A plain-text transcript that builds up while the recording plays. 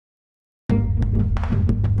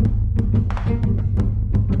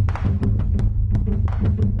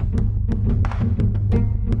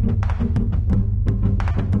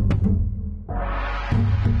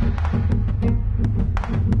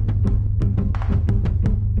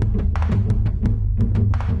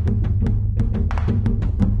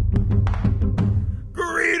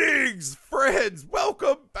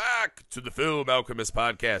to the Film Alchemist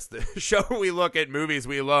Podcast, the show where we look at movies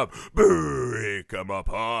we love, break them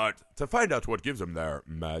apart, to find out what gives them their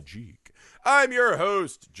magic. I'm your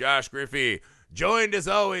host, Josh Griffey, joined as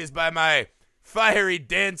always by my fiery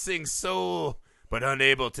dancing soul, but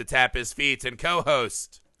unable to tap his feet, and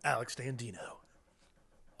co-host, Alex Dandino.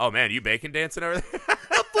 Oh man, you bacon dancing over there?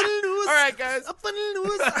 Up and loose. All right, guys. Up and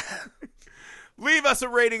loose. Leave us a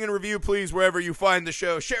rating and review, please, wherever you find the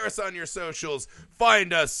show. Share us on your socials.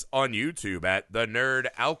 Find us on YouTube at The Nerd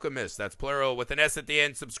Alchemist. That's plural with an S at the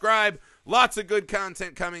end. Subscribe. Lots of good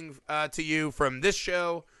content coming to you from this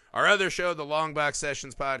show, our other show, the Long Box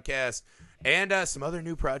Sessions podcast, and some other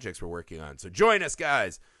new projects we're working on. So join us,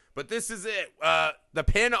 guys. But this is it. The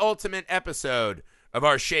penultimate episode of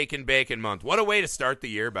our Shake and Bacon month. What a way to start the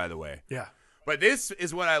year, by the way. Yeah. But this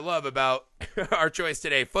is what I love about our choice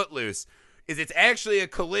today, Footloose, is it's actually a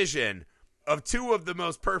collision of two of the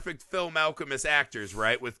most perfect Film Alchemist actors,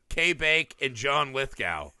 right? With Kay Bake and John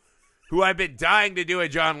Lithgow, who I've been dying to do a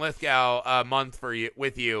John Lithgow month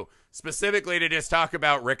with you, specifically to just talk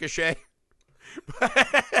about Ricochet.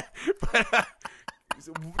 but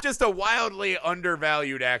just a wildly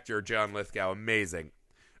undervalued actor, John Lithgow. Amazing.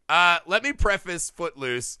 Let me preface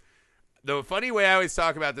Footloose. The funny way I always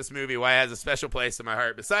talk about this movie, why it has a special place in my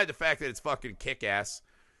heart, beside the fact that it's fucking kick-ass,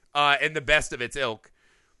 and the best of its ilk,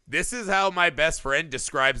 this is how my best friend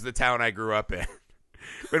describes the town I grew up in.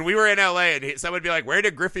 When we were in L.A. and someone would be like, where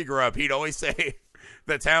did Griffey grow up? He'd always say,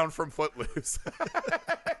 the town from Footloose.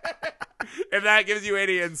 If that gives you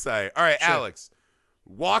any insight. All right, sure. Alex,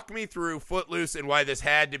 walk me through Footloose and why this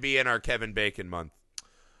had to be in our Kevin Bacon month.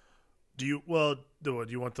 Do you want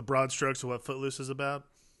the broad strokes of what Footloose is about?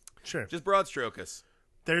 Sure. Just broad stroke us.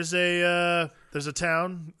 There's a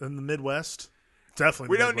town in the Midwest. Definitely.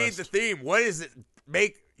 We don't need the theme. What does it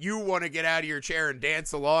make you want to get out of your chair and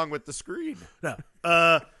dance along with the screen? No.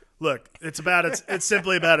 Look, it's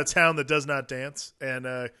simply about a town that does not dance,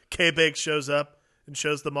 and Kay Bake shows up and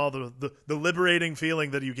shows them all the liberating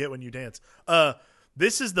feeling that you get when you dance.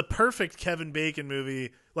 This is the perfect Kevin Bacon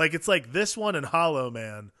movie. Like, it's like this one and Hollow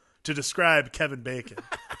Man to describe Kevin Bacon.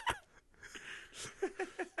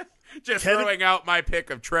 Throwing out my pick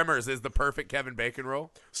of Tremors is the perfect Kevin Bacon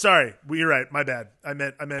role. Sorry, you're right. My bad. I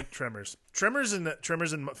meant Tremors. Tremors and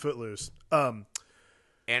Footloose.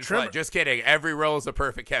 Just kidding. Every role is a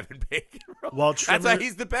perfect Kevin Bacon role. That's why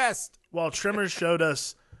he's the best. While Tremors showed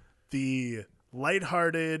us the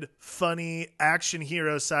lighthearted, funny action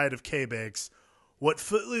hero side of K-Bakes, what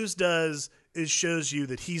Footloose does is shows you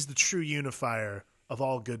that he's the true unifier of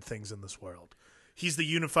all good things in this world. He's the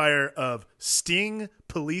unifier of Sting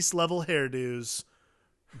police-level hairdos,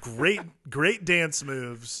 great dance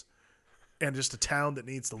moves, and just a town that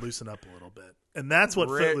needs to loosen up a little bit. And that's what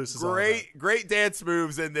Footloose is all about. Great dance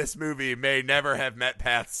moves in this movie may never have met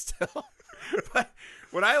paths still. But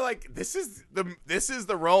what I like, this is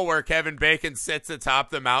the role where Kevin Bacon sits atop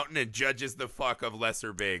the mountain and judges the fuck of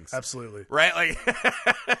lesser beings. Absolutely. Right?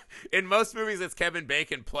 Like, in most movies, it's Kevin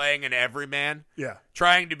Bacon playing an everyman. Yeah.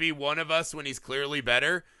 Trying to be one of us when he's clearly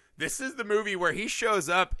better. This is the movie where he shows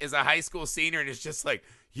up as a high school senior and is just like,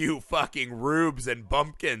 you fucking rubes and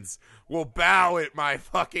bumpkins will bow at my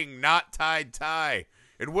fucking knot-tied tie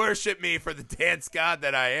and worship me for the dance god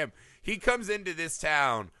that I am. He comes into this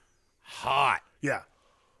town hot. Yeah.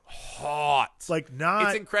 Hot.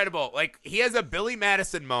 It's incredible. Like, he has a Billy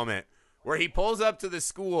Madison moment where he pulls up to the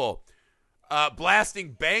school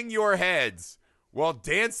blasting Bang Your Heads while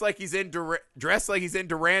dressed like he's in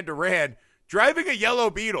Duran Duran, driving a yellow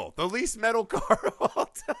Beetle, the least metal car of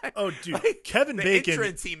all time. Oh, dude. Like, Kevin Bacon. The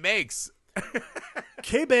entrance he makes.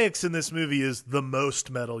 K-Bakes in this movie is the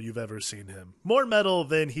most metal you've ever seen him. More metal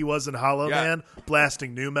than he was in Hollow Man,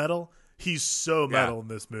 blasting new metal. He's so metal in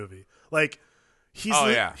this movie. Like,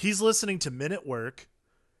 he's listening to Men at Work.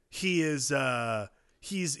 He is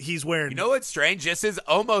he's wearing. You know what's strange? This is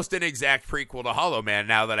almost an exact prequel to Hollow Man.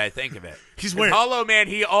 Now that I think of it, he's wearing Hollow Man.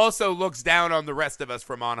 He also looks down on the rest of us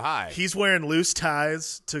from on high. He's wearing loose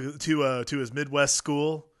ties to his Midwest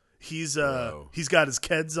school. He's got his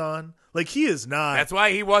Keds on. Like, he is not. That's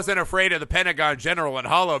why he wasn't afraid of the Pentagon General in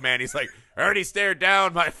Hollow Man. He's like, I already stared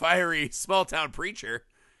down my fiery small town preacher.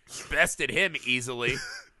 Bested him easily.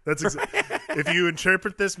 That's if you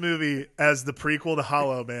interpret this movie as the prequel to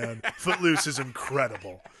Hollow Man, Footloose is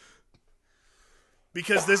incredible.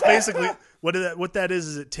 Because this basically what that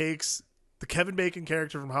is it takes the Kevin Bacon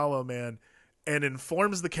character from Hollow Man and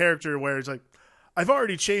informs the character where it's like, I've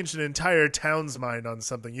already changed an entire town's mind on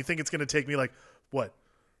something. You think it's going to take me like what?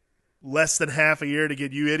 Less than half a year to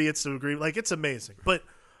get you idiots to agree? Like, it's amazing. But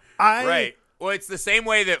Right. Well, it's the same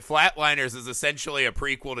way that Flatliners is essentially a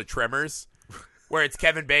prequel to Tremors. where it's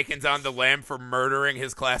Kevin Bacon's on the lam for murdering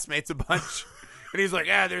his classmates a bunch. And he's like,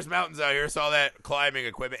 there's mountains out here. Saw that climbing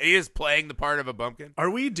equipment. And he is playing the part of a bumpkin. Are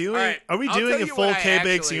we doing right, a full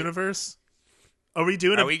K-Bakes universe? Are we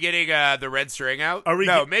getting the red string out?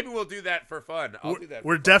 Maybe we'll do that for fun. I'll do that.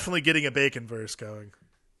 We're definitely getting a Bacon verse going.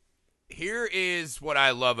 Here is what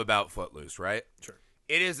I love about Footloose, right? Sure.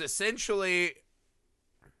 It is essentially,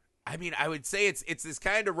 I would say it's this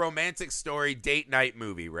kind of romantic story, date night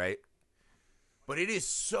movie, right? But it is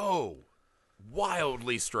so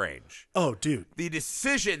wildly strange. Oh, dude. The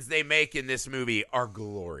decisions they make in this movie are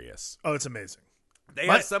glorious. Oh, it's amazing. They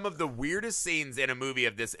have some of the weirdest scenes in a movie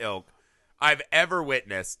of this ilk I've ever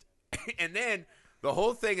witnessed. And then the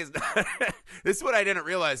whole thing is not this is what I didn't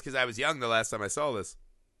realize because I was young the last time I saw this.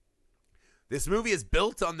 This movie is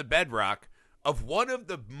built on the bedrock of one of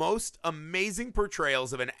the most amazing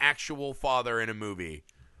portrayals of an actual father in a movie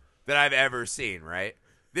that I've ever seen, right?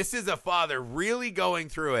 This is a father really going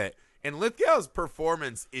through it, and Lithgow's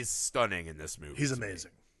performance is stunning in this movie. He's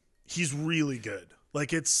amazing. He's really good.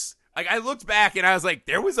 I looked back and I was like,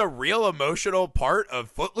 there was a real emotional part of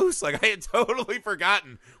Footloose. Like, I had totally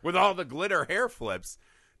forgotten with all the glitter hair flips.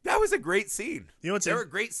 That was a great scene. There were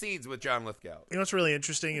great scenes with John Lithgow. You know what's really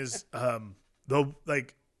interesting is, I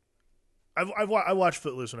watched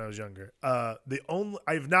Footloose when I was younger.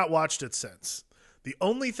 I've not watched it since. The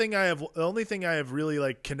only thing I have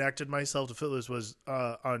really connected myself to Footloose was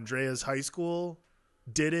Andrea's high school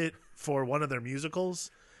did it for one of their musicals.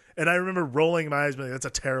 And I remember rolling my eyes, being like, that's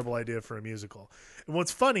a terrible idea for a musical. And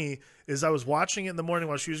what's funny is I was watching it in the morning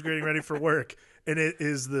while she was getting ready for work, and it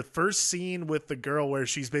is the first scene with the girl where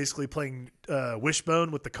she's basically playing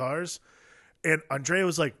Wishbone with the cars. And Andrea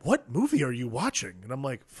was like, what movie are you watching? And I'm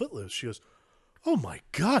like, Footloose. She goes, oh my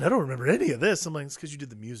God, I don't remember any of this. I'm like, it's because you did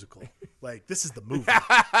the musical. This is the movie.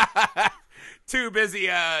 Too busy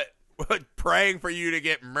praying for you to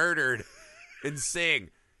get murdered and sing.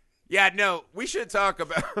 Yeah, no, we should talk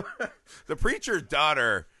about the preacher's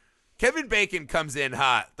daughter. Kevin Bacon comes in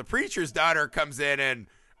hot. The preacher's daughter comes in and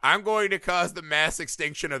I'm going to cause the mass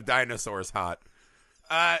extinction of dinosaurs hot.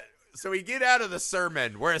 So we get out of the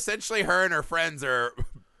sermon where essentially her and her friends are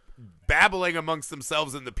babbling amongst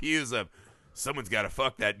themselves in the pews of someone's got to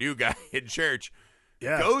fuck that new guy in church.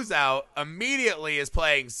 Yeah. Goes out, immediately is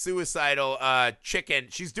playing Suicidal Chicken.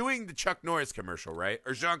 She's doing the Chuck Norris commercial, right?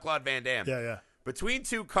 Or Jean-Claude Van Damme. Yeah. Between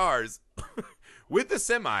two cars with the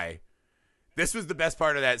semi. This was the best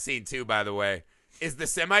part of that scene too, by the way, is the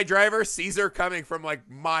semi driver sees her coming from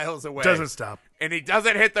miles away. Doesn't stop. And he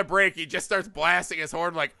doesn't hit the brake. He just starts blasting his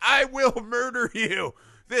horn like, I will murder you.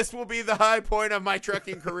 This will be the high point of my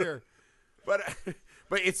trucking career. But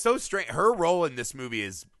it's so strange. Her role in this movie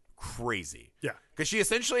is crazy. Yeah. Because she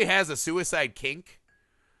essentially has a suicide kink.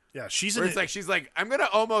 Yeah, she's like, I'm gonna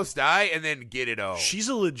almost die and then get it all. She's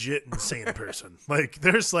a legit insane person.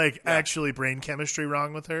 There's actually brain chemistry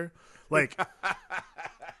wrong with her.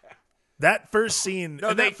 That first scene.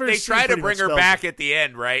 No, they try to bring her back at the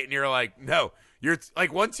end, right? And you're like, no, you're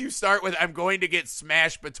once you start with, I'm going to get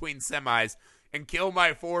smashed between semis and kill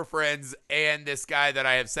my 4 friends and this guy that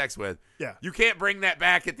I have sex with. Yeah, you can't bring that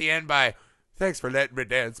back at the end by, thanks for letting me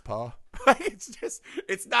dance, Pa.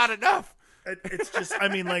 It's not enough. It's just,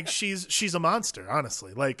 she's a monster,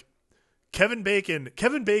 honestly. Kevin Bacon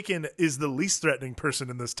is the least threatening person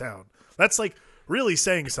in this town. That's really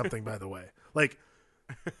saying something, by the way.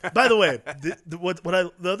 By the way, the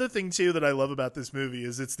other thing too that I love about this movie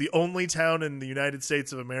is it's the only town in the United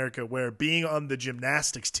States of America where being on the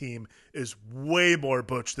gymnastics team is way more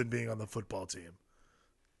butch than being on the football team.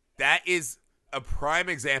 That is a prime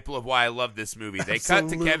example of why I love this movie. They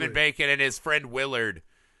Absolutely. cut to Kevin Bacon and his friend Willard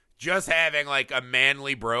just having a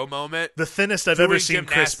manly bro moment. The thinnest I've ever seen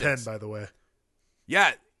Chris Penn, by the way.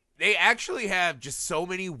 Yeah, they actually have just so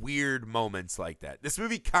many weird moments like that. This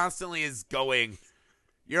movie constantly is going,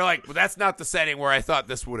 you're like, well, that's not the setting where I thought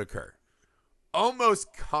this would occur.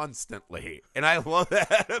 Almost constantly. And I love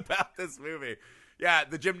that about this movie. Yeah,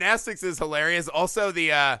 the gymnastics is hilarious. Also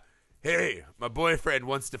the, hey, my boyfriend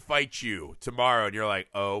wants to fight you tomorrow. And you're like,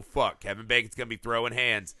 oh, fuck, Kevin Bacon's going to be throwing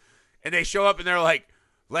hands. And they show up and they're like,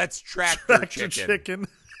 let's tractor chicken.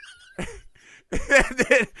 And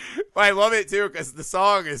then, I love it too because the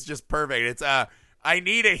song is just perfect. It's I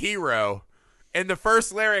need a hero, and the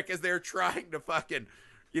first lyric is they're trying to fucking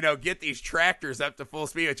get these tractors up to full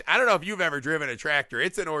speed. Which I don't know if you've ever driven a tractor.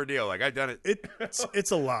 It's an ordeal. I've done it.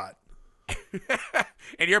 It's a lot,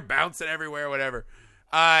 and you're bouncing everywhere, whatever.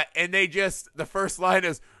 And the first line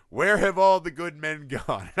is, "Where have all the good men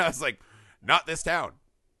gone?" And I was like, "Not this town.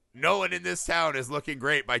 No one in this town is looking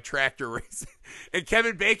great by tractor racing." And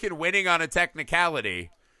Kevin Bacon winning on a technicality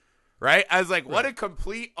right? I was like, what a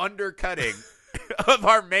complete undercutting of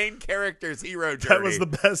our main character's hero journey. That was the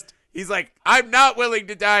best. He's like, I'm not willing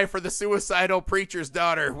to die for the suicidal preacher's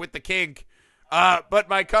daughter with the kink, but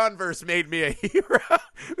my Converse made me a hero.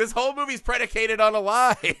 This whole movie's predicated on a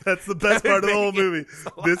lie. That's the best part of the whole movie.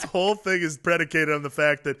 This whole thing is predicated on the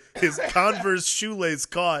fact that his Converse shoelace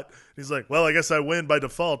caught. He's like, well, I guess I win by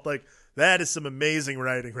default. Like, that is some amazing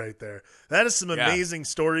writing right there. That is some amazing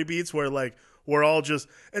story beats where, like, we're all just,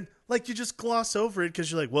 and like, you just gloss over it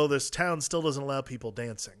because you're like, well, this town still doesn't allow people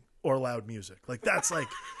dancing or loud music. Like, that's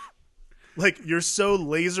like you're so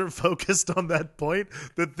laser focused on that point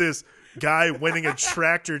that this guy winning a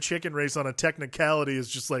tractor chicken race on a technicality is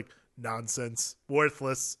just like nonsense,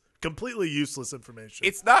 worthless, completely useless information.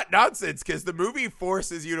 It's not nonsense because the movie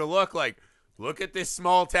forces you to look at this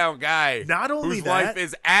small town guy. Not only whose that, life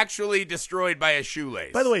is actually destroyed by a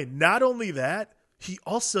shoelace. by the way, not only that, he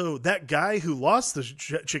also, that guy who lost the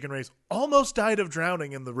chicken race almost died of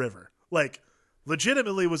drowning in the river. Like,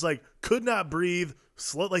 legitimately was like, could not breathe,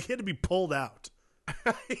 like he had to be pulled out.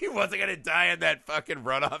 He wasn't going to die in that fucking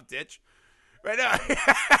runoff ditch. Right now.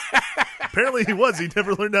 Apparently he was. He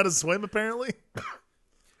never learned how to swim, apparently.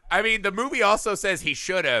 I mean, the movie also says he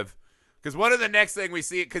should have. Because one of the next thing we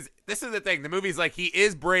see, because this is the thing, the movie's like, he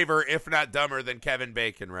is braver, if not dumber, than Kevin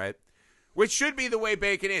Bacon, right? Which should be the way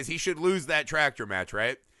Bacon is. He should lose that tractor match,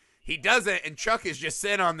 right? He doesn't, and Chuck is just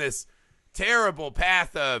sent on this terrible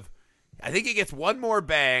path of, I think he gets one more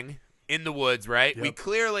bang in the woods, right? Yep. We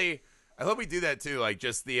clearly, I hope we do that too, like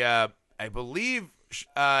just the, I believe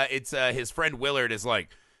it's his friend Willard is like,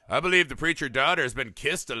 I believe the preacher daughter has been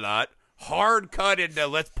kissed a lot. Hard cut into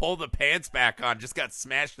let's pull the pants back on, just got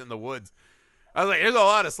smashed in the woods. I was like, there's a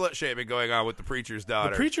lot of slut shaming going on with the preacher's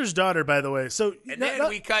daughter. The preacher's daughter, by the way. So, And then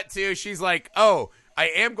we cut to, she's like, oh, I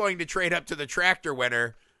am going to trade up to the tractor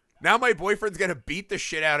winner. Now my boyfriend's going to beat the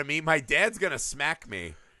shit out of me. My dad's going to smack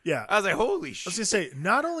me. yeah. I was like, holy I shit. was going to say,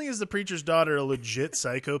 not only is the preacher's daughter a legit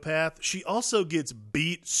psychopath, she also gets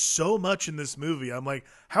beat so much in this movie. I'm like,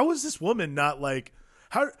 how is this woman not like,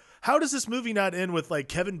 how does this movie not end with like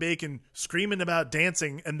Kevin Bacon screaming about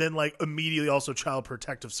dancing and then like immediately also Child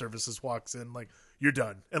Protective Services walks in like, you're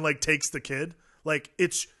done, and like takes the kid? Like,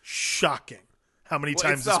 it's shocking how many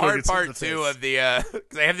times it's this the girl hard gets hit in part the too face. of the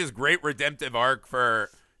because they have this great redemptive arc for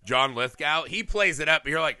John Lithgow. He plays it up, but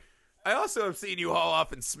you're like, I also have seen you haul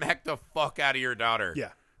off and smack the fuck out of your daughter. Yeah.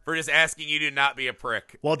 For just asking you to not be a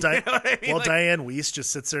prick. While, You know what I mean? Like, Diane Weiss just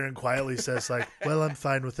sits there and quietly says, like, well, I'm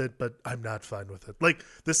fine with it, but I'm not fine with it. Like,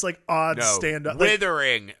 this, like, odd no, stand-up.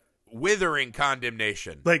 withering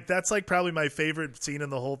condemnation. Like, that's, like, probably my favorite scene in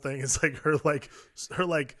the whole thing is, like, her,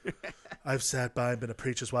 I've sat by and been a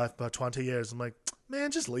preacher's wife about 20 years. I'm like, man,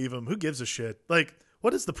 just leave him. Who gives a shit? Like,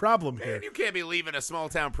 what is the problem here? Man, you can't be leaving a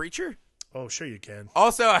small-town preacher. Oh, sure you can.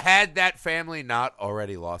 Also, had that family not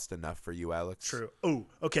already lost enough for you, Alex? True. Oh,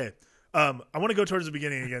 okay. I want to go towards the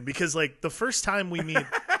beginning again because, like, the first time we meet,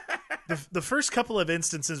 the first couple of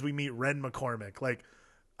instances we meet Ren McCormick, like,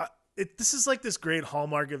 this is like this great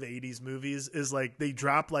hallmark of 80s movies is like they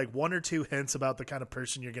drop like one or two hints about the kind of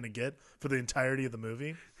person you're going to get for the entirety of the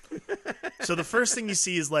movie. So the first thing you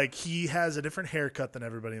see is like he has a different haircut than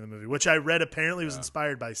everybody in the movie, which I read apparently was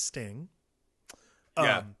inspired by Sting.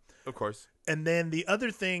 Yeah. Of course. And then the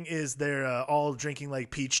other thing is they're all drinking like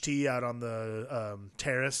peach tea out on the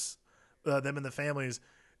terrace, them and the families,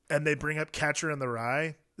 and they bring up Catcher in the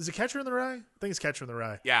Rye. Is it Catcher in the Rye? I think it's Catcher in the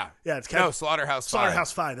Rye. Yeah. Yeah, it's Slaughterhouse 5.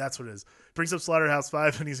 Slaughterhouse 5, that's what it is. Brings up Slaughterhouse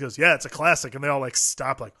 5, and he goes, yeah, it's a classic. And they all like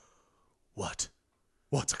stop like, what?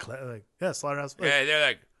 What's a classic? Like, yeah, Slaughterhouse 5. Yeah, they're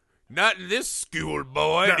like, not in this school,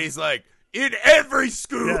 boy. No. And he's like, in every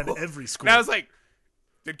school. Yeah, in every school. And I was like,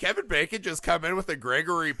 did Kevin Bacon just come in with a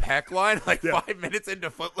Gregory Peck line like 5 minutes into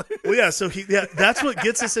Footloose? Well, yeah, so that's what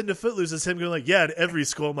gets us into Footloose is him going like, yeah, at every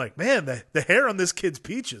school. I'm like, man, the hair on this kid's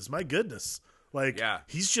peaches. My goodness. Like, yeah.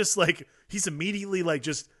 He's just like, he's immediately like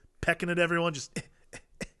just pecking at everyone, just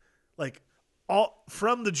like all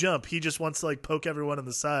from the jump. He just wants to like poke everyone in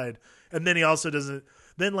the side. And then he also doesn't,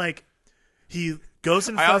 then like he goes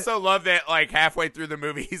and I also love that like halfway through the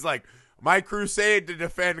movie, he's like, my crusade to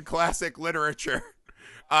defend classic literature.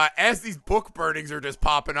 As these book burnings are just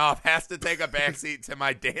popping off, has to take a backseat to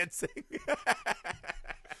my dancing.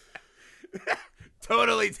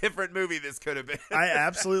 Totally different movie this could have been.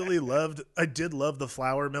 I did love the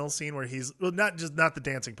flour mill scene where he's, well, not the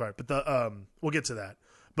dancing part, but the, we'll get to that.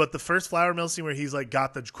 But the first flour mill scene where he's like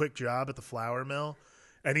got the quick job at the flour mill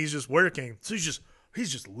and he's just working. So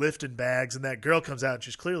he's just lifting bags, and that girl comes out and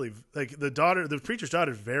she's clearly like the preacher's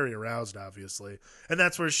daughter is very aroused, obviously. And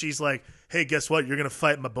that's where she's like, hey, guess what? You're going to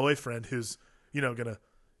fight my boyfriend who's, gonna,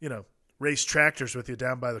 race tractors with you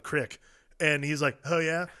down by the creek. And he's like, oh,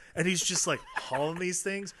 yeah? And he's just, like, hauling these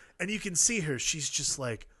things. And you can see her. She's just,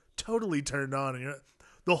 like, totally turned on. And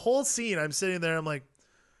the whole scene, I'm sitting there, I'm like,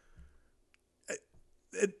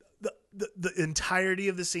 the entirety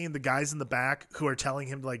of the scene, the guys in the back who are telling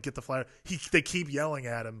him to, like, get the flower, they keep yelling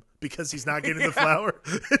at him because he's not getting the flower.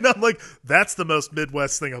 And I'm like, that's the most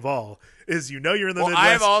Midwest thing of all, is you're in the Midwest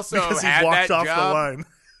I've also because had he's walked that off job. the line.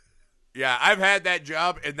 Yeah, I've had that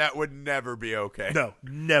job, and that would never be okay. No,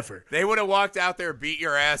 never. They would have walked out there, beat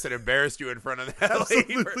your ass, and embarrassed you in front of that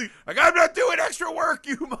lady. Absolutely. Like, I'm not doing extra work,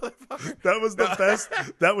 you motherfucker. That was the best.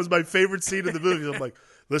 That was my favorite scene of the movie. I'm like,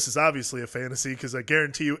 this is obviously a fantasy because I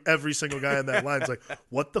guarantee you every single guy on that line is like,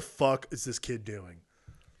 what the fuck is this kid doing?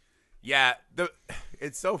 Yeah,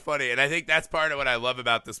 it's so funny, and I think that's part of what I love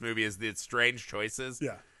about this movie is the strange choices.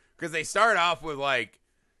 Yeah. Because they start off with, like,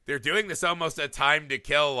 they're doing this almost a time to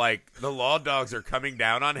kill, like, the law dogs are coming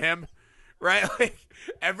down on him, right? Like,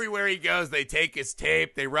 everywhere he goes, they take his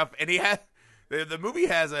tape, they rough, and the movie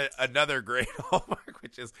has another great hallmark,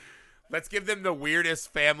 which is, let's give them the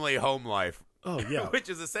weirdest family home life. Oh, yeah. Which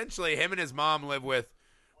is essentially him and his mom live with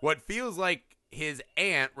what feels like his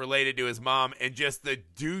aunt related to his mom and just the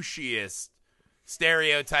douchiest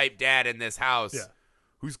stereotype dad in this house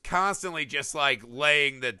who's constantly just like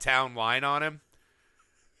laying the town line on him.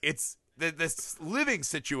 It's this living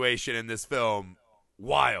situation in this film,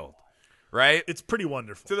 wild, right? It's pretty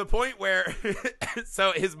wonderful. To the point where,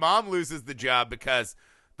 so his mom loses the job because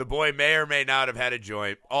the boy may or may not have had a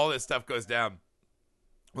joint. All this stuff goes down.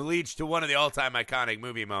 Will leads to one of the all-time iconic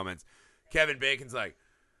movie moments. Kevin Bacon's like,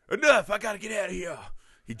 enough, I gotta get out of here.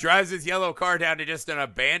 He drives his yellow car down to just an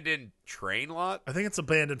abandoned train lot. I think it's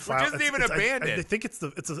abandoned flour. Which isn't even abandoned. I think it's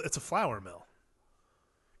a flour mill.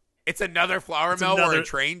 It's another flour mill where a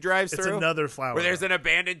train drives through? It's another flour where there's mill. an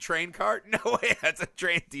abandoned train cart? No way, that's a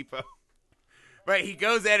train depot. Right, he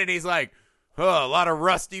goes in and he's like, oh, a lot of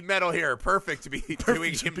rusty metal here. Perfect to be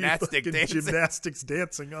doing gymnastic dancing. Gymnastics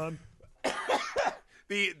dancing on.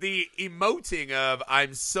 The emoting of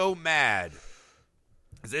I'm so mad.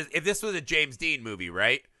 If this was a James Dean movie,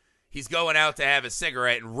 right? He's going out to have a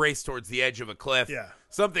cigarette and race towards the edge of a cliff. Yeah.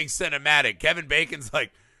 Something cinematic. Kevin Bacon's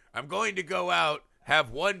like, I'm going to go out,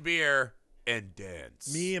 have one beer, and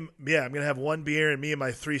dance. I'm going to have one beer, and me and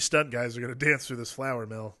my 3 stunt guys are going to dance through this flour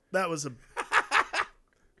mill. That was a...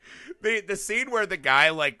 The scene where the guy,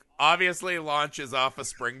 like, obviously launches off a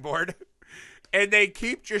springboard, and they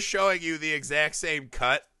keep just showing you the exact same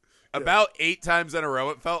cut about 8 times in a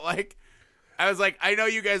row, it felt like. I was like, I know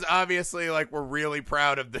you guys obviously, like, were really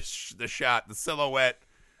proud of the shot, the silhouette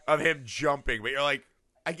of him jumping, but you're like,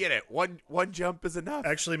 I get it. One jump is enough.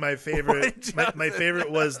 Actually, my favorite my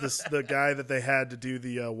favorite was the guy that they had to do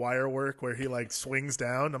the wire work where he, like, swings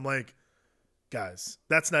down. I'm like, guys,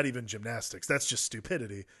 that's not even gymnastics. That's just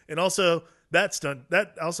stupidity. And also, that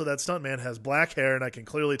stuntman has black hair, and I can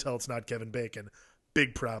clearly tell it's not Kevin Bacon.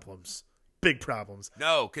 Big problems. Big problems.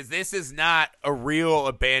 No, because this is not a real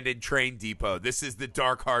abandoned train depot. This is the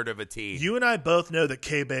dark heart of a teen. You and I both know that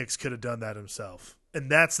K-Bakes could have done that himself. And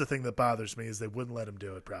that's the thing that bothers me is they wouldn't let him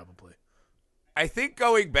do it, probably. I think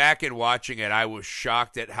going back and watching it, I was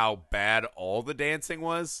shocked at how bad all the dancing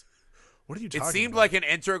was. What are you talking about? It seemed like an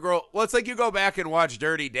integral... Well, it's like you go back and watch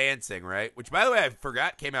Dirty Dancing, right? Which, by the way, I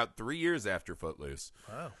forgot came out 3 years after Footloose.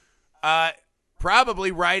 Wow.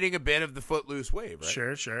 Probably riding a bit of the Footloose wave,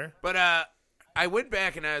 right? Sure. But I went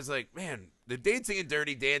back and I was like, man, the dancing in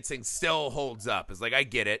Dirty Dancing still holds up. It's like, I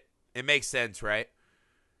get it. It makes sense, right?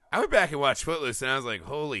 I went back and watched Footloose and I was like,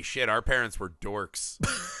 holy shit, our parents were dorks.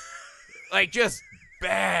 Like, just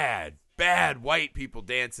bad white people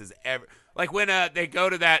dances ever. Like when they go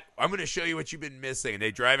to that, I'm going to show you what you've been missing. And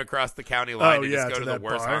they drive across the county line and just go to the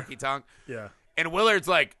worst honky tonk. Yeah. And Willard's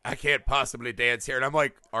like, I can't possibly dance here. And I'm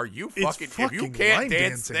like, are you fucking if you can't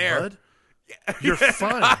dance dancing, there, bud. You're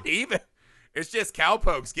fine. Not even. It's just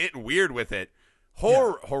cowpokes getting weird with it.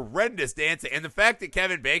 Horrendous dancing. And the fact that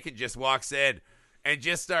Kevin Bacon just walks in and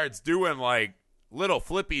just starts doing like little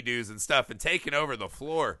flippy doos and stuff and taking over the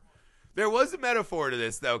floor. There was a metaphor to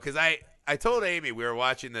this though, because I told Amy we were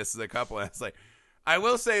watching this as a couple, and I was like, I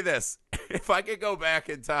will say this. If I could go back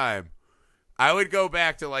in time, I would go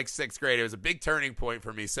back to like 6th grade. It was a big turning point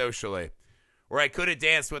for me socially, where I could have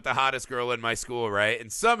danced with the hottest girl in my school, right?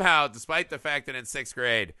 And somehow, despite the fact that in 6th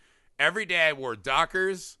grade, every day I wore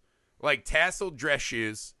Dockers, like tasseled dress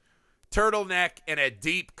shoes, turtleneck, and a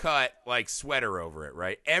deep cut like sweater over it,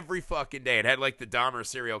 right? Every fucking day. It had like the Dahmer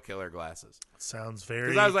serial killer glasses. Sounds very...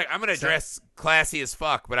 Because I was like, I'm going to dress classy as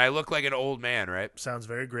fuck, but I look like an old man, right? Sounds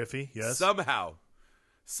very Griffey, yes. Somehow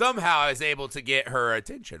I was able to get her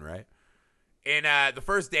attention, right? And the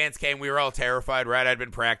first dance came, we were all terrified, right? I'd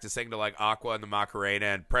been practicing to like Aqua and the Macarena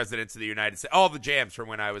and Presidents of the United States, all the jams from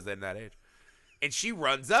when I was in that age. And she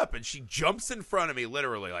runs up and she jumps in front of me,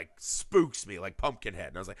 literally, like spooks me like Pumpkinhead.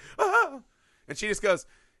 And I was like, ah! And she just goes,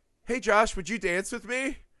 "Hey, Josh, would you dance with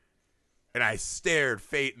me?" And I stared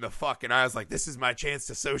fate in the fucking eyes like, this is my chance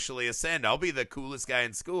to socially ascend. I'll be the coolest guy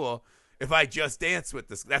in school if I just dance with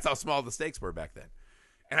this. That's how small the stakes were back then.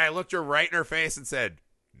 And I looked her right in her face and said,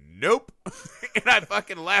 "Nope." And I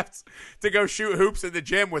fucking left to go shoot hoops in the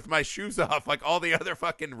gym with my shoes off like all the other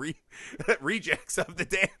fucking rejects of the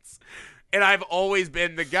dance. And I've always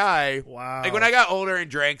been the guy. Wow. Like when I got older and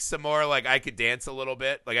drank some more, like I could dance a little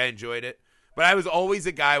bit. Like I enjoyed it. But I was always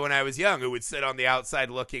a guy when I was young who would sit on the outside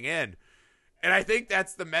looking in. And I think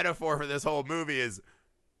that's the metaphor for this whole movie is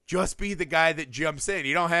just be the guy that jumps in.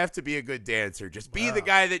 You don't have to be a good dancer. Just be the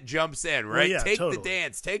guy that jumps in, right? Well, yeah, take totally. the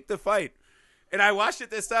dance. Take the fight. And I watched it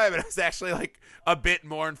this time, and I was actually, like, a bit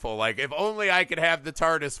mournful. Like, if only I could have the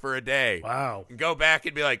TARDIS for a day. Wow. And go back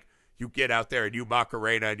and be like, you get out there and you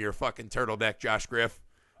Macarena and your fucking turtleneck, Josh Griff.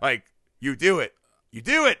 Like, you do it. You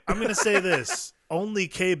do it. I'm going to say this. Only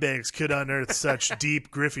K-Banks could unearth such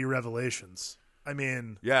deep, Griffey revelations. I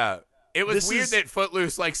mean... Yeah. It was This weird is- that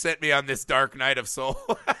Footloose, like, sent me on this dark night of soul.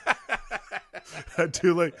 I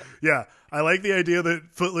do like, yeah, I like the idea that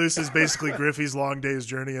Footloose is basically Griffey's long day's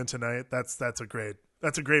journey into night. That's a great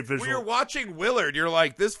visual. We were watching Willard. You're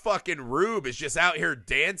like, this fucking Rube is just out here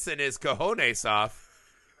dancing his cojones off,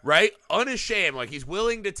 right? Unashamed. Like, he's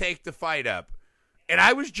willing to take the fight up. And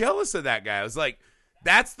I was jealous of that guy. I was like,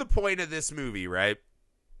 that's the point of this movie, right?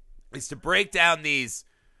 Is to break down these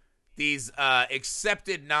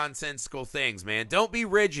accepted nonsensical things, man. Don't be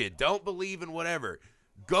rigid. Don't believe in whatever.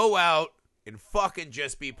 Go out and fucking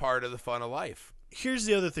just be part of the fun of life. Here's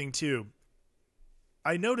the other thing too.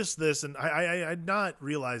 I noticed this, and I had not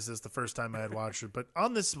realized this the first time I had watched it, but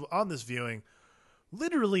on this viewing,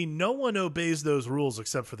 literally no one obeys those rules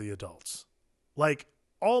except for the adults. Like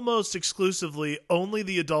almost exclusively, only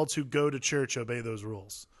the adults who go to church obey those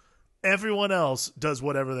rules. Everyone else does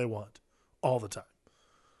whatever they want all the time.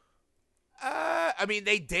 I mean,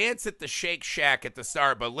 they dance at the Shake Shack at the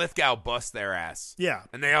start, but Lithgow busts their ass. Yeah.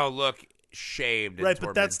 And they all look shamed and Right,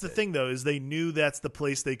 but that's the tormented. thing, though, is they knew that's the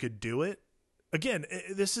place they could do it. Again,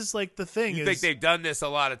 this is like the thing. You is, think they've done this a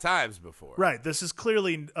lot of times before. right, this is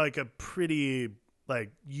clearly like a pretty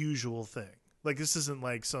like usual thing. Like this isn't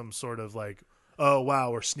like some sort of like, oh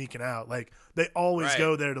wow, we're sneaking out. Like they always Right.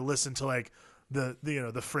 go there to listen to like the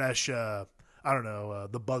the fresh the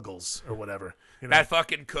Buggles or whatever. You know? That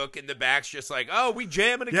fucking cook in the back's just like, oh, we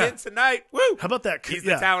jamming Yeah. again tonight. Woo! How about that? He's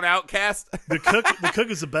yeah. the town outcast. The cook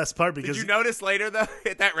is the best part because Did you notice later, though,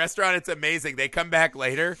 at that restaurant, it's amazing. They come back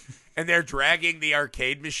later, and they're dragging the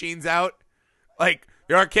arcade machines out. Like,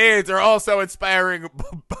 the arcades are also inspiring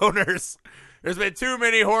boners. There's been too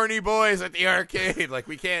many horny boys at the arcade. Like,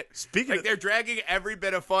 we can't. Speaking like, of- they're dragging every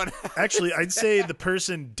bit of fun. Actually, I'd say the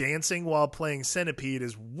person dancing while playing Centipede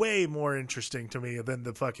is way more interesting to me than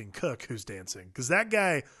the fucking cook who's dancing. Because that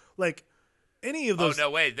guy, like, any of those... Oh,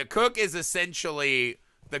 no, wait. The cook is essentially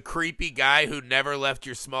the creepy guy who never left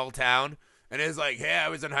your small town and is like, hey, I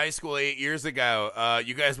was in high school 8 years ago.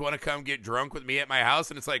 You guys want to come get drunk with me at my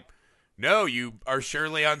house? And it's like, no, you are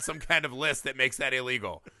surely on some kind of list that makes that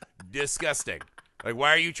illegal. Disgusting. Like,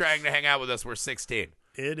 why are you trying to hang out with us? We're 16.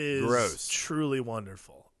 It is Gross. truly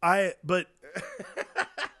wonderful. But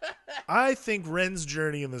I think Ren's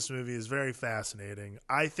journey in this movie is very fascinating.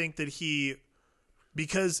 I think that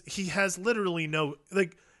because he has literally no,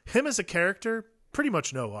 like, him as a character, pretty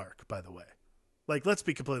much no arc, by the way. Like, let's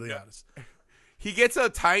be completely honest. He gets a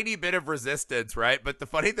tiny bit of resistance, right? But the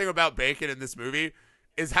funny thing about Bacon in this movie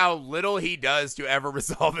is how little he does to ever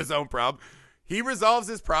resolve his own problem. He resolves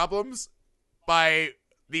his problems by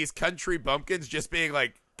these country bumpkins just being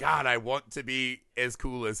like, God, I want to be as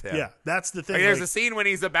cool as him. Yeah, that's the thing. Like, there's like- a scene when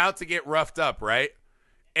he's about to get roughed up, right?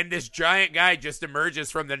 And this giant guy just emerges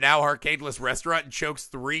from the now arcadeless restaurant and chokes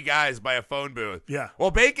 3 guys by a phone booth. Yeah.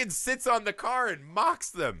 Well, Bacon sits on the car and mocks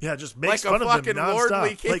them. Yeah, just makes like fun a of them fucking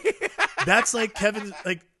lordly nonstop. king. Like that's like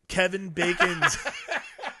Kevin Bacon's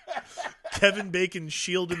Kevin Bacon's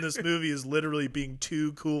shield in this movie is literally being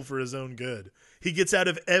too cool for his own good. He gets out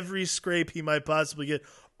of every scrape he might possibly get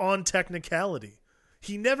on technicality.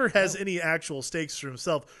 He never has any actual stakes for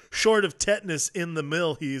himself, short of tetanus in the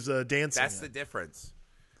mill he's dancing. That's the in. difference.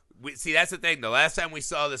 See, that's the thing. The last time we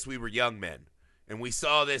saw this, we were young men. And we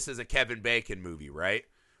saw this as a Kevin Bacon movie, right?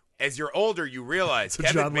 As you're older, you realize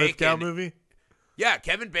It's a John Lithgow movie. Yeah,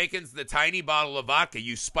 Kevin Bacon's the tiny bottle of vodka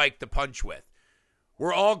you spike the punch with.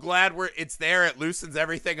 We're all glad it's there. It loosens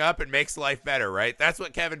everything up and makes life better, right? That's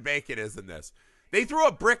what Kevin Bacon is in this. They threw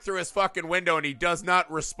a brick through his fucking window and he does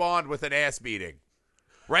not respond with an ass beating,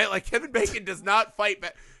 right? Like Kevin Bacon does not fight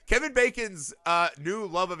back. Kevin Bacon's new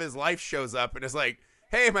love of his life shows up and is like,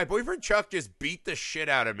 hey, my boyfriend Chuck just beat the shit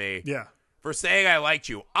out of me for saying I liked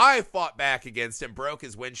you. I fought back against him, broke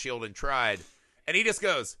his windshield and tried. And he just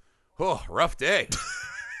goes, oh, rough day.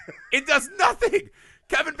 It does nothing.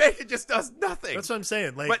 Kevin Bacon just does nothing. That's what I'm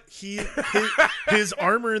saying. Like his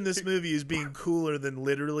armor in this movie is being cooler than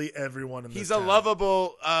literally everyone in this town. He's a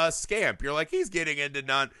lovable scamp. You're like, he's getting into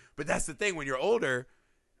none. But that's the thing. When you're older,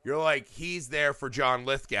 you're like, he's there for John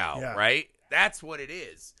Lithgow, right? That's what it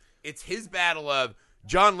is. It's his battle of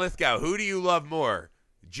John Lithgow. Who do you love more,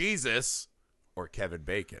 Jesus or Kevin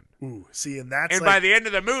Bacon? Ooh, see, and that's by the end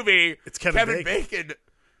of the movie, it's Kevin Bacon.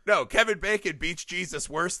 No, Kevin Bacon beats Jesus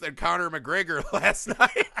worse than Conor McGregor last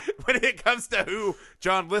night when it comes to who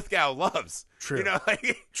John Lithgow loves. True. You know,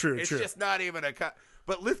 like, True. It's just not even a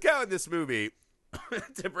But Lithgow in this movie,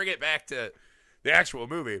 to bring it back to the actual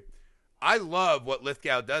movie, I love what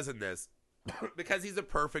Lithgow does in this because he's a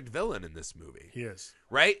perfect villain in this movie. He is.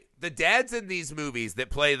 Right? The dads in these movies that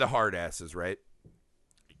play the hard asses, right?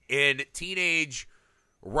 In teenage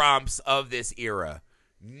romps of this era,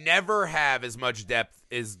 never have as much depth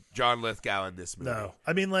as John Lithgow in this movie. No.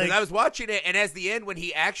 I mean, like, I was watching it, and as the end, when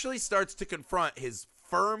he actually starts to confront his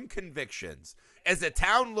firm convictions, as the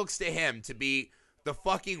town looks to him to be the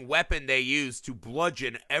fucking weapon they use to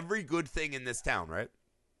bludgeon every good thing in this town, right?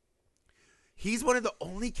 He's one of the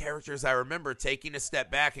only characters I remember taking a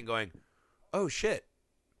step back and going, oh, shit.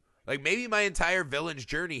 Like, maybe my entire villain's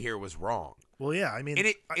journey here was wrong. Well, yeah, I mean...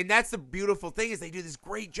 And that's the beautiful thing is they do this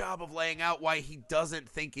great job of laying out why he doesn't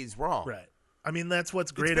think he's wrong. Right. I mean, that's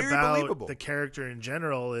what's great about the character in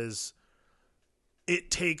general is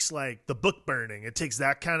it takes, like, the book burning. It takes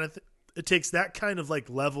that kind of like,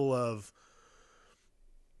 level of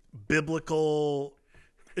biblical...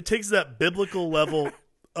 It takes that biblical level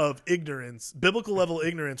of ignorance,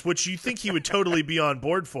 which you think he would totally be on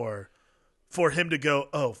board for him to go,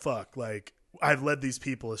 oh, fuck, like... I've led these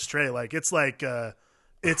people astray. Like it's like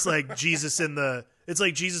Jesus it's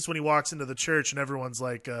like Jesus when he walks into the church and everyone's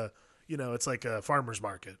like, it's like a farmer's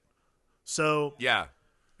market. So yeah,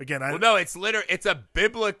 again, it's a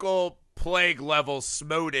biblical plague level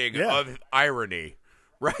smoting of irony,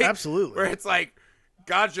 right? Absolutely. Where it's like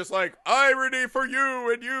God's just like irony for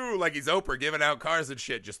you and you, like he's Oprah giving out cars and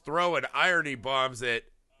shit, just throwing irony bombs at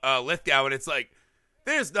Lithgow, and it's like.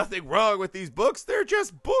 There's nothing wrong with these books. They're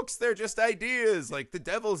just books. They're just ideas. Like, the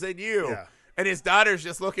devil's in you. Yeah. And his daughter's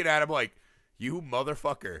just looking at him like, you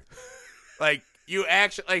motherfucker. Like, you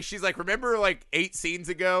actually, like, she's like, remember, like, 8 scenes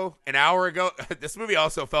ago, an hour ago? This movie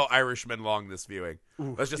also felt Irishman long, this viewing.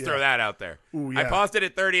 Ooh, Let's just throw that out there. Ooh, yeah. I paused it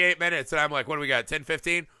at 38 minutes, and I'm like, what do we got, 10,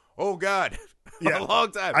 15? Oh, God. Yeah. A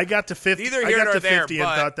long time. I got to 50. Neither here nor there, 50 and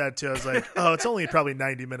thought that too. I was like, oh, it's only probably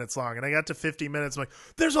 90 minutes long. And I got to 50 minutes. I'm like,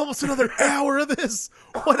 there's almost another hour of this.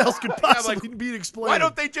 What else could possibly be explained? Why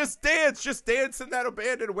don't they just dance? Just dance in that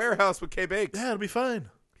abandoned warehouse with Kay Bakes. Yeah, it'll be fine.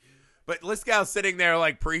 But Lithgow's sitting there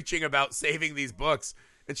like preaching about saving these books.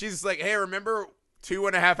 And she's just like, hey, remember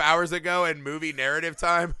 2.5 hours ago in movie narrative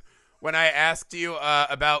time when I asked you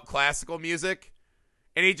about classical music?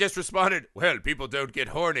 And he just responded, well, people don't get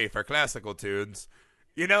horny for classical tunes.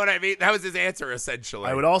 You know what I mean? That was his answer, essentially.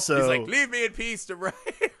 I would also... He's like, leave me in peace to write.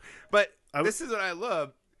 But this is what I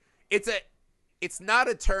love. It's not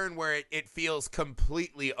a turn where it feels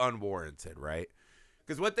completely unwarranted, right?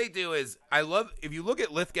 Because what they do is, I love... If you look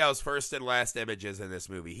at Lithgow's first and last images in this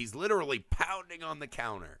movie, he's literally pounding on the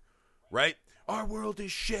counter, right? Our world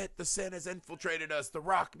is shit. The sin has infiltrated us. The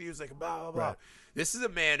rock music, blah, blah, blah. Right. This is a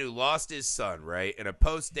man who lost his son, right, in a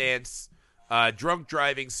post-dance, drunk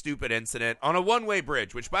driving, stupid incident on a one-way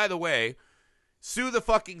bridge, which, by the way, sue the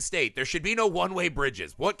fucking state. There should be no one-way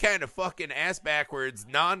bridges. What kind of fucking ass-backwards,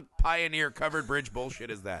 non-pioneer covered bridge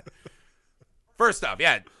bullshit is that? First off,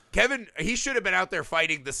 yeah, Kevin, he should have been out there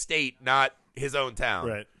fighting the state, not his own town.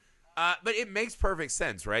 Right. But it makes perfect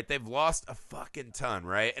sense, right? They've lost a fucking ton,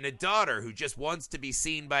 right? And a daughter who just wants to be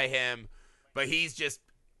seen by him, but he's just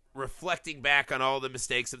reflecting back on all the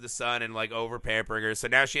mistakes of the son and like over pampering her. So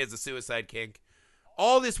now she has a suicide kink.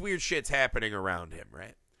 All this weird shit's happening around him,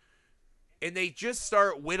 right? And they just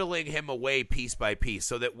start whittling him away piece by piece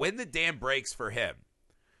so that when the dam breaks for him,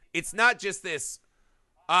 it's not just this,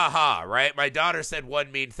 aha, right? My daughter said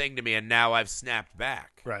one mean thing to me and now I've snapped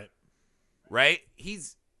back. Right. Right?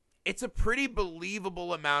 It's a pretty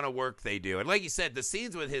believable amount of work they do. And like you said, the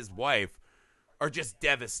scenes with his wife are just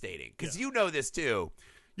devastating. Because you know this too.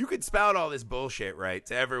 You could spout all this bullshit, right,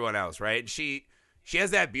 to everyone else, right? And she she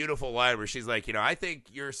has that beautiful line where she's like, I think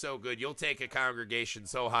you're so good, you'll take a congregation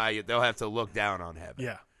so high they'll have to look down on heaven.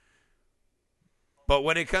 Yeah. But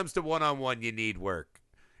when it comes to one-on-one, you need work.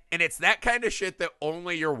 And it's that kind of shit that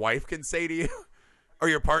only your wife can say to you or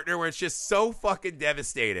your partner, where it's just so fucking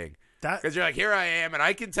devastating. Because you're like, here I am, and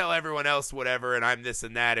I can tell everyone else whatever, and I'm this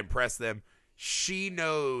and that, impress them. She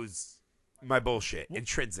knows my bullshit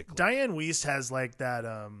intrinsically. Diane Wiest has like that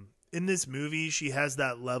in this movie. She has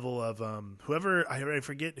that level of whoever I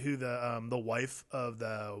forget who the wife of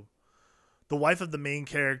the wife of the main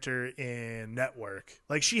character in Network.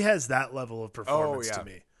 Like, she has that level of performance to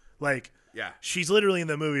me. Like, she's literally in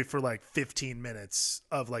the movie for like 15 minutes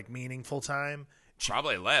of like meaningful time.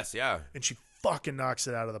 Probably less, yeah. And she fucking knocks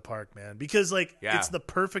it out of the park, man. Because like it's the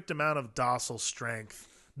perfect amount of docile strength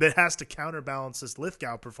that has to counterbalance this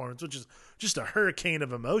Lithgow performance, which is just a hurricane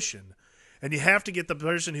of emotion. And you have to get the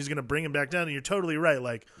person who's going to bring him back down. And you're totally right.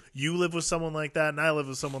 Like, you live with someone like that, and I live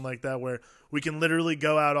with someone like that, where we can literally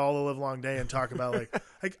go out all the live long day and talk about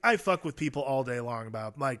like I fuck with people all day long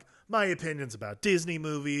about like my opinions about Disney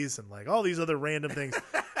movies and like all these other random things.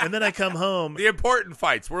 And then I come home. The important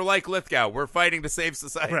fights. We're like Lithgow. We're fighting to save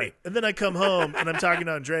society. Right. And then I come home and I'm talking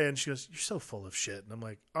to Andrea, and she goes, "You're so full of shit." And I'm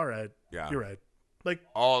like, "All right, you're right." Like,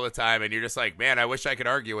 all the time, and you're just like, man, I wish I could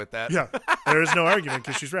argue with that. Yeah, there is no argument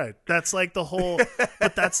because she's right. That's like the whole,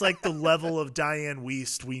 but that's like the level of Diane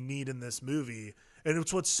Wiest we need in this movie, and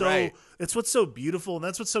it's what's so beautiful, and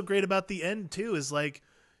that's what's so great about the end too. Is like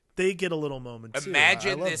they get a little moment.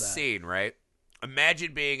 Imagine this scene, right?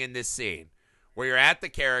 Imagine being in this scene where you're at the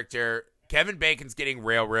character. Kevin Bacon's getting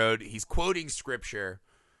railroaded. He's quoting scripture,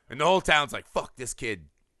 and the whole town's like, "Fuck this kid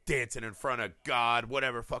dancing in front of God,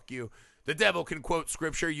 whatever. Fuck you." The devil can quote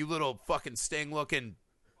scripture, you little fucking Sting-looking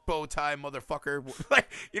bow tie motherfucker. Like,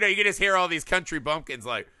 you can just hear all these country bumpkins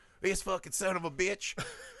like, this fucking son of a bitch.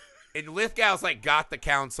 And Lithgow's like got the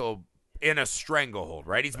council in a stranglehold,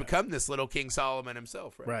 right? He's become this little King Solomon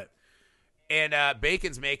himself, right? Right. And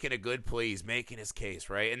Bacon's making a good plea. He's making his case,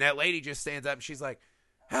 right? And that lady just stands up and she's like,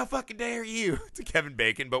 how fucking dare you? To Kevin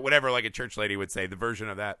Bacon, but whatever, like a church lady would say, the version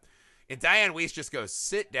of that. And Diane Wiest just goes,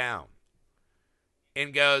 sit down.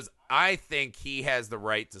 And goes, I think he has the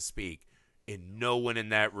right to speak. And no one in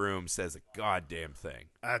that room says a goddamn thing.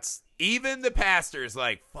 Even the pastor's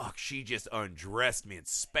like, fuck, she just undressed me and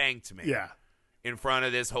spanked me. Yeah. In front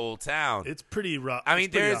of this whole town. It's pretty rough. I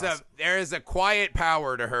mean, there is a quiet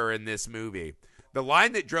power to her in this movie. The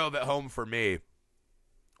line that drove it home for me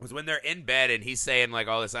was when they're in bed and he's saying like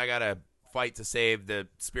all this, I gotta fight to save the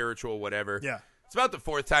spiritual whatever. Yeah. It's about the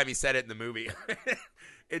fourth time he said it in the movie.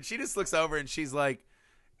 And she just looks over and she's like,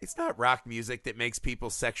 it's not rock music that makes people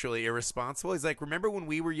sexually irresponsible. He's like, remember when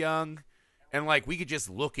we were young and like we could just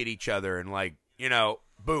look at each other and like,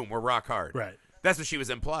 boom, we're rock hard. Right. That's what she was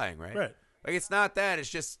implying, right? Right. Like, it's not that. It's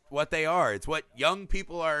just what they are. It's what young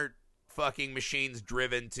people are fucking machines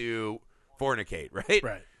driven to fornicate, right?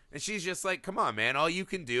 Right. And she's just like, come on, man. All you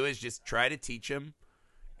can do is just try to teach him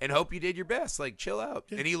and hope you did your best. Like, chill out.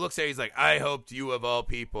 Yeah. And he looks at her. He's like, I hoped you of all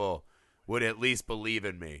people would at least believe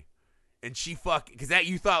in me. And she because that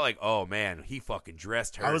you thought like, oh man, he fucking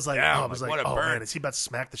dressed her. I was like, down. What a burn. Man, is he about to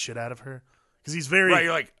smack the shit out of her? Because he's very right.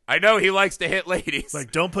 You're like, I know he likes to hit ladies.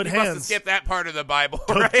 Like, don't put he hands. Must have skipped that part of the Bible.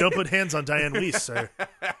 Don't put hands on Diane Wiest, sir.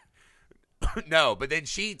 No, but then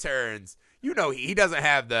she turns. He doesn't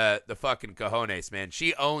have the fucking cojones, man.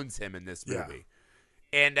 She owns him in this movie,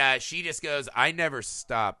 and she just goes, I never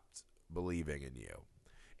stopped believing in you,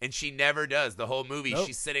 and she never does. The whole movie,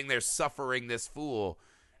 She's sitting there suffering this fool.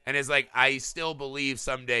 And is like, I still believe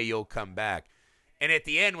someday you'll come back. And at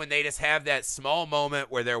the end, when they just have that small moment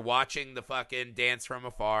where they're watching the fucking dance from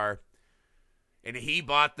afar, and he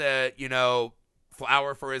bought the,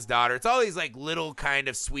 flower for his daughter. It's all these like little kind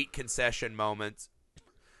of sweet concession moments.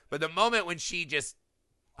 But the moment when she just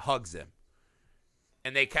hugs him,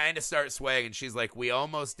 and they kind of start swaying, and she's like, we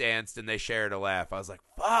almost danced, and they shared a laugh. I was like,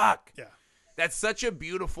 fuck. Yeah. That's such a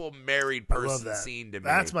beautiful married person scene to me.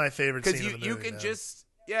 That's my favorite scene Because you can just...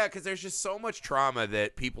 Yeah, because there's just so much trauma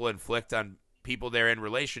that people inflict on people they're in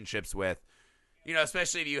relationships with.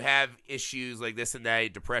 Especially if you have issues like this and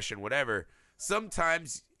that, depression, whatever.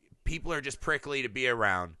 Sometimes people are just prickly to be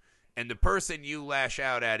around. And the person you lash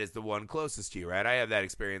out at is the one closest to you, right? I have that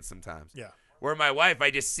experience sometimes. Yeah. Where my wife,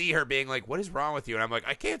 I just see her being like, what is wrong with you? And I'm like,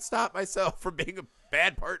 I can't stop myself from being a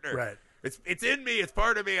bad partner. Right. It's in me. It's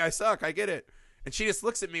part of me. I suck. I get it. And she just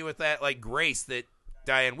looks at me with that like grace that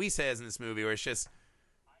Diane Wiest has in this movie where it's just,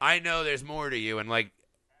 I know there's more to you, and like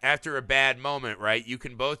after a bad moment, right, you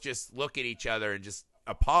can both just look at each other and just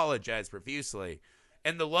apologize profusely,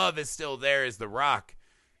 and the love is still there as the rock.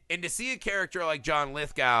 And to see a character like John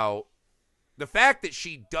Lithgow, the fact that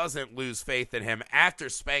she doesn't lose faith in him after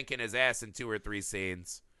spanking his ass in 2 or 3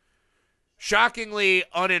 scenes. Shockingly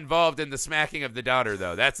uninvolved in the smacking of the daughter,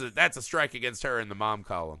 though. That's a strike against her in the mom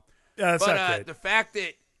column. Yeah, that's but not great. The fact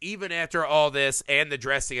that even after all this and the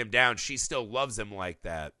dressing him down, she still loves him like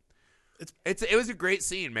that. It was a great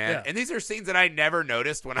scene, man. Yeah. And these are scenes that I never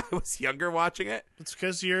noticed when I was younger watching it. It's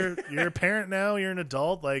because you're a parent now. You're an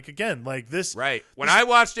adult. Like, again, like this. Right. When I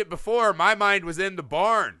watched it before, my mind was in the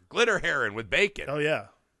barn, glitter heron with bacon. Oh yeah,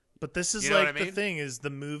 but this is the thing is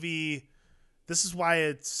the movie. This is why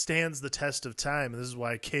it stands the test of time. And this is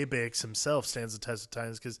why K-Bakes himself stands the test of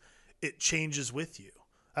time, is because it changes with you.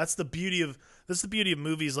 That's the beauty of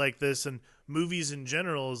movies like this, and movies in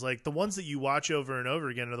general, is like the ones that you watch over and over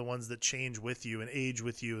again are the ones that change with you and age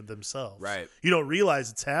with you themselves. Right. You don't realize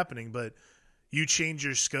it's happening, but you change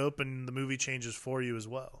your scope and the movie changes for you as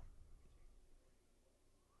well.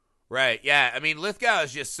 Right. Yeah. I mean, Lithgow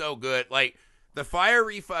is just so good. Like, the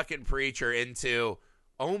fiery fucking preacher into,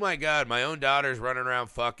 oh my God, my own daughter's running around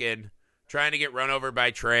fucking trying to get run over by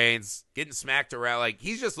trains, getting smacked around. Like,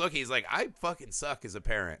 he's just looking. He's like, I fucking suck as a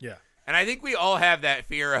parent. Yeah. And I think we all have that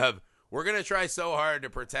fear of, we're going to try so hard to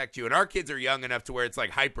protect you. And our kids are young enough to where it's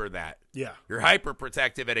like hyper that. Yeah. You're hyper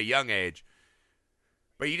protective at a young age.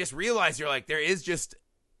 But you just realize you're like, there is just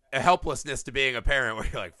a helplessness to being a parent where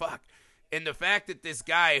you're like, fuck. And the fact that this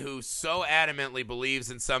guy who so adamantly believes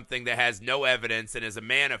in something that has no evidence and is a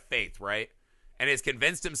man of faith, right? And has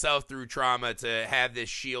convinced himself through trauma to have this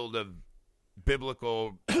shield of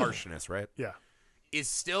biblical harshness, right? Yeah. Is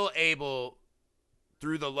still able,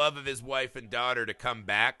 through the love of his wife and daughter, to come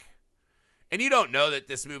back. And you don't know that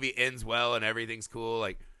this movie ends well and everything's cool.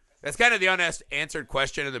 Like, that's kind of the unanswered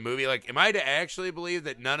question of the movie. Like, am I to actually believe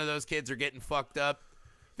that none of those kids are getting fucked up?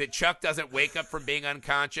 That Chuck doesn't wake up from being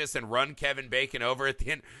unconscious and run Kevin Bacon over at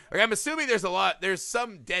the end? Like, I'm assuming there's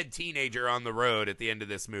some dead teenager on the road at the end of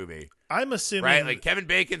this movie. I'm assuming. Right? Like, Kevin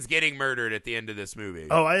Bacon's getting murdered at the end of this movie.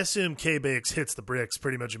 Oh, I assume K-Bakes hits the bricks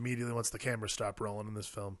pretty much immediately once the camera stopped rolling in this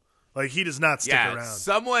film. Like, he does not stick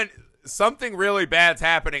around. Something really bad's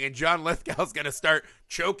happening, and John Lithgow's going to start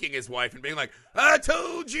choking his wife and being like, I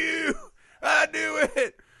told you! I knew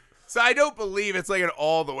it! So I don't believe it's like an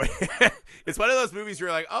all the way. It's one of those movies where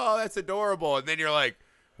you're like, oh, that's adorable. And then you're like,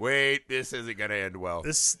 wait, this isn't going to end well.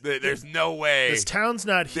 There's no way. This town's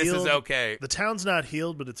not healed. This is okay. The town's not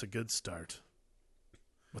healed, but it's a good start.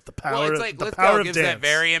 With the power, well, it's like the Lithgow power of gives dance. that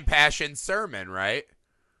very impassioned sermon, right?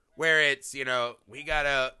 Where it's, we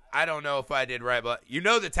gotta, I don't know if I did right, but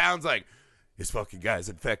the town's like, this fucking guy's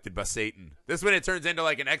infected by Satan. This is when it turns into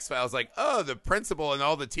like an X-Files, like, oh, the principal and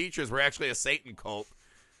all the teachers were actually a Satan cult.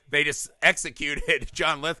 They just executed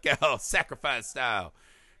John Lithgow sacrifice style.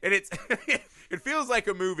 And it feels like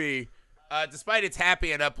a movie, despite its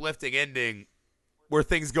happy and uplifting ending, where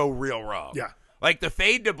things go real wrong. Yeah. Like the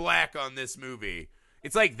fade to black on this movie.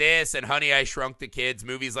 It's like this and Honey, I Shrunk the Kids,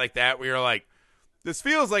 movies like that, where you're like, this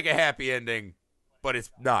feels like a happy ending, but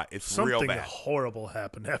it's not. It's real bad. Something horrible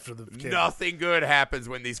happened after the kid. Nothing good happens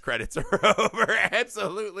when these credits are over.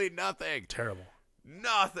 Absolutely nothing. Terrible.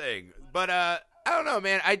 Nothing. But I don't know,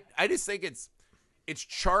 man. I just think it's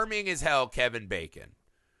charming as hell, Kevin Bacon.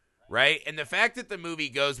 Right? And the fact that the movie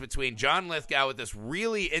goes between John Lithgow with this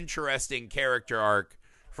really interesting character arc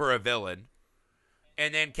for a villain,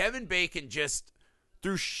 and then Kevin Bacon just,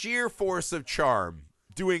 through sheer force of charm,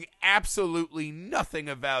 doing absolutely nothing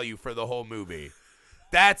of value for the whole movie.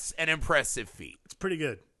 That's an impressive feat. It's pretty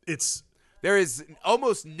good. There is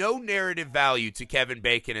almost no narrative value to Kevin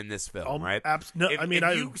Bacon in this film, right? If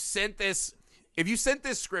you sent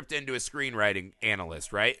this script into a screenwriting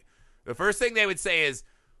analyst, right? The first thing they would say is,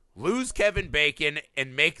 lose Kevin Bacon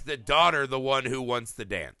and make the daughter the one who wants to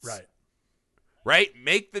dance. Right. Right?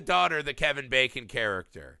 Make the daughter the Kevin Bacon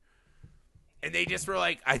character. And they just were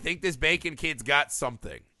like, I think this Bacon kid's got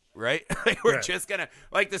something, right? We're just going to,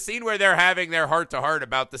 like the scene where they're having their heart-to-heart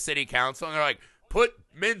about the city council, and they're like, put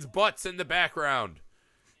men's butts in the background,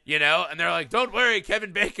 And they're like, don't worry,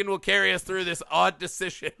 Kevin Bacon will carry us through this odd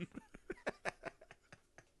decision.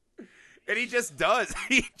 And he just does.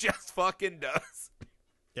 He just fucking does.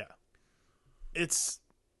 Yeah. That's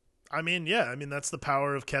the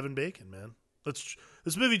power of Kevin Bacon, man.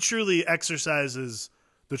 This movie truly exercises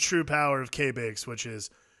the true power of K-Bakes, which is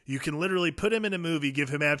you can literally put him in a movie, give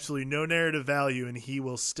him absolutely no narrative value, and he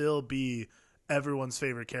will still be everyone's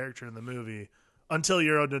favorite character in the movie until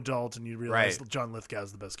you're an adult and you realize John Lithgow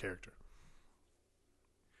is the best character.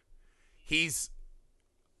 He's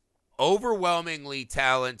overwhelmingly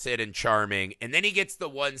talented and charming, and then he gets the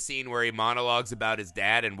one scene where he monologues about his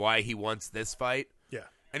dad and why he wants this fight. Yeah.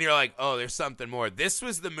 And you're like, oh, there's something more. This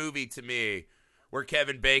was the movie to me where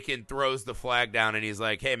Kevin Bacon throws the flag down and he's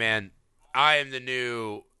like, hey, man, I am the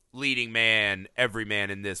new leading man, every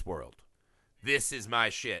man in this world. This is my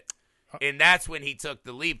shit. And that's when he took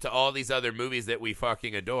the leap to all these other movies that we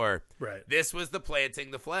fucking adore. Right. This was the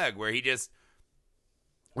planting the flag, where he just,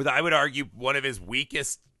 with I would argue one of his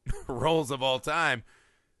weakest roles of all time,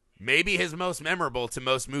 maybe his most memorable to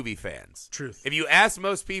most movie fans. Truth. If you ask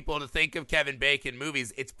most people to think of Kevin Bacon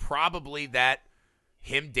movies, it's probably that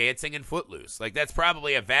him dancing in Footloose. Like, that's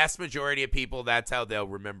probably a vast majority of people, that's how they'll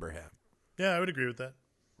remember him. Yeah, I would agree with that.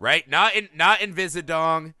 Right? Not in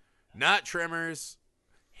Visidong, not Tremors.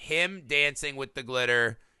 Him dancing with the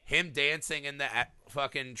glitter, him dancing in the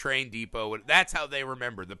fucking train depot. That's how they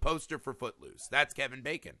remember. The poster for Footloose. That's Kevin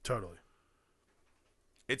Bacon. Totally.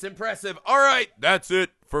 It's impressive. All right, that's it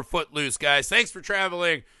for Footloose, guys. Thanks for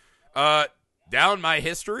traveling down my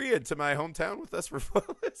history into my hometown with us for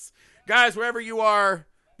Footloose. Guys, wherever you are,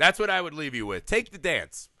 that's what I would leave you with. Take the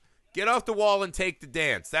dance. Get off the wall and take the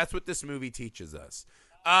dance. That's what this movie teaches us.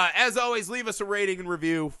 As always, leave us a rating and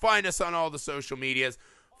review. Find us on all the social medias.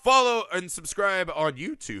 Follow and subscribe on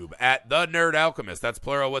YouTube at The Nerd Alchemist. That's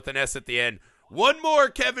plural with an S at the end. One more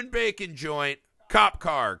Kevin Bacon joint, Cop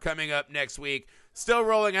Car, coming up next week. Still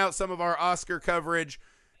rolling out some of our Oscar coverage.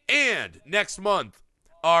 And next month,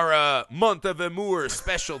 our Month of Amour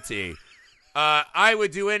specialty. I would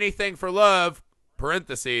do anything for love,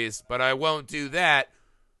 parentheses, but I won't do that.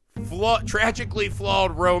 Tragically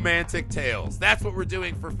flawed romantic tales. That's what we're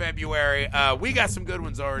doing for February. We got some good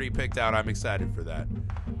ones already picked out. I'm excited for that.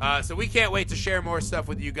 So we can't wait to share more stuff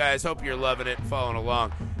with you guys. Hope you're loving it and following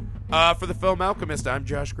along. For the Film Alchemist, I'm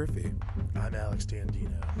Josh Griffey. I'm Alex Dandino.